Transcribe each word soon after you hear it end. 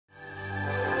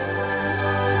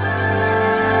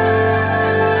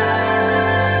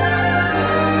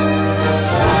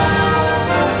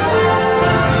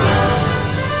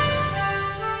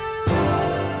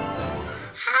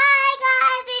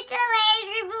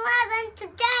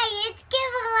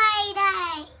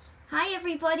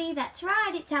everybody, that's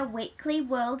right, it's our weekly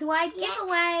worldwide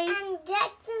giveaway. And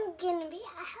Jackson's going to be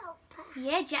a helper.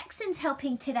 Yeah, Jackson's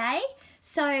helping today.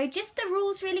 So just the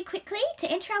rules really quickly.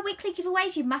 To enter our weekly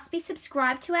giveaways, you must be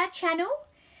subscribed to our channel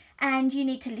and you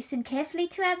need to listen carefully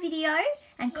to our video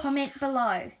and comment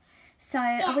below. So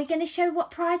are we going to show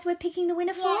what prize we're picking the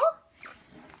winner for?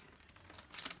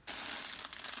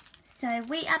 So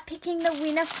we are picking the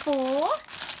winner for,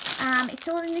 it's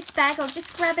all in this bag, I'll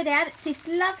just grab it out. It's this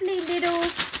lovely little,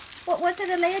 what was it,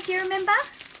 Aliyah, do you remember?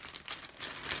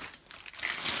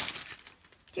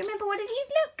 Do you remember what it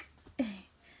is? Look.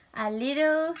 A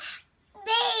little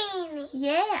beanie.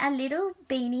 Yeah, a little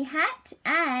beanie hat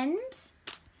and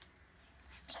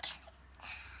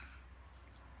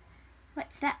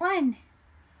what's that one?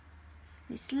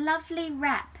 This lovely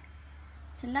wrap.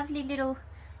 It's a lovely little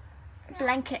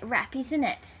blanket wrap, isn't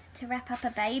it? To wrap up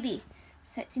a baby.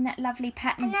 So it's in that lovely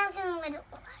pattern. And there's some little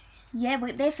clothes. Yeah,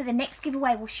 we're there for the next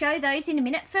giveaway. We'll show those in a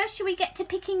minute. First, should we get to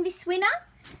picking this winner?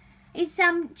 Is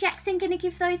Jackson going to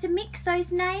give those a mix,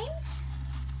 those names?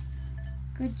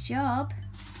 Good job.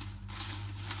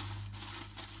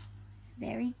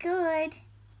 Very good.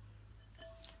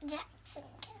 Jackson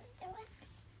can do it.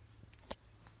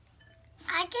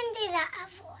 I can do that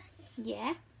other one.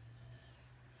 Yeah.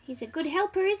 He's a good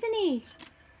helper, isn't he?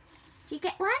 Did you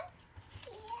get one?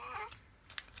 Yeah.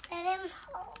 Let him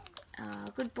hold.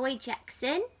 Oh, good boy,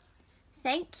 Jackson.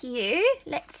 Thank you.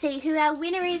 Let's see who our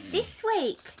winner is this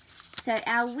week. So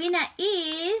our winner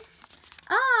is,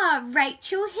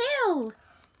 Rachel Hill.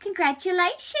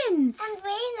 Congratulations. And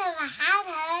we never had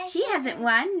her. She hasn't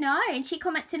won, no. And she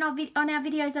comments on our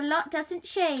videos a lot, doesn't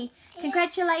she? Yeah.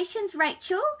 Congratulations,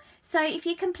 Rachel. So if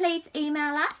you can please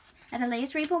email us at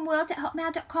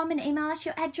aliyahsrebornworld@hotmail.com and email us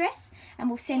your address and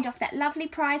we'll send off that lovely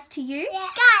prize to you. Yeah.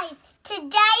 Guys,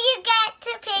 today you get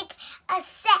to pick a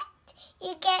set.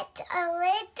 You get a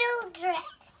little dress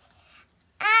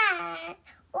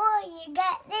or you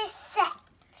get this set.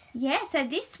 Yeah, so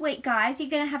this week, guys, you're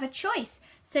going to have a choice.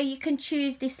 So you can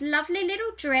choose this lovely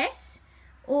little dress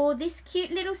or this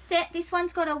cute little set. This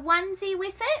one's got a onesie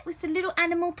with it, with a little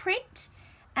animal print.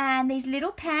 And these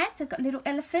little pants, they've got little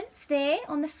elephants there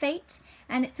on the feet.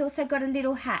 And it's also got a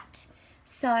little hat.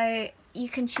 So you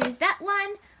can choose that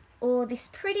one or this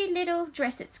pretty little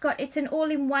dress. It's an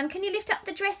all-in-one. Can you lift up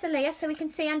the dress, Aliyah, so we can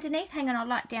see underneath? Hang on, I'll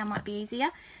light down, might be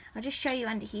easier. I'll just show you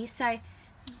under here. So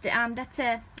that's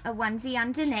a onesie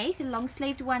underneath, a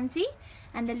long-sleeved onesie,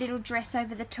 and the little dress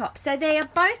over the top. So they are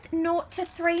both 0 to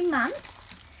 3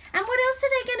 months. And what else are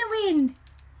they going to win?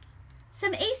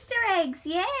 Some Easter eggs,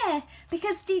 yeah.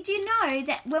 Because did you know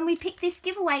that when we pick this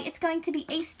giveaway, it's going to be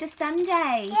Easter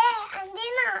Sunday? Yeah, and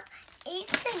then our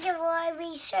Easter giveaway,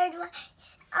 we showed what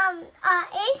our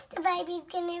Easter baby's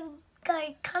going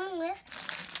to come with.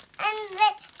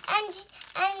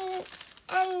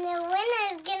 And the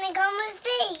winner is going to come with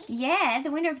these. Yeah,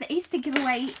 the winner of the Easter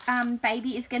giveaway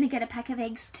baby is going to get a pack of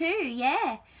eggs too,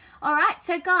 yeah. All right,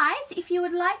 so guys, if you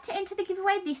would like to enter the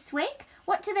giveaway this week,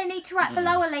 what do they need to write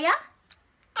below, Aliyah?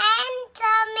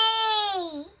 Enter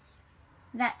me.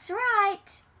 That's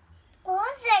right.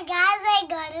 Also, guys, I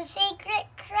got a secret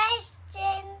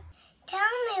question.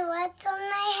 Tell me what's on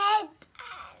my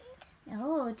headband.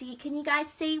 Oh, can you guys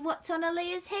see what's on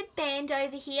Aliyah's headband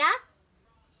over here?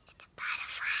 It's a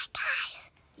butterfly,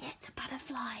 guys. Yeah, it's a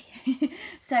butterfly.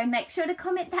 So make sure to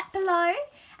comment that below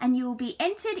and you will be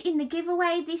entered in the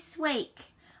giveaway this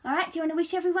week. All right, do you want to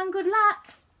wish everyone good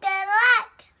luck? Good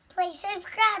luck. Please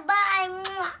subscribe.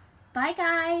 Bye. Bye,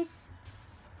 guys.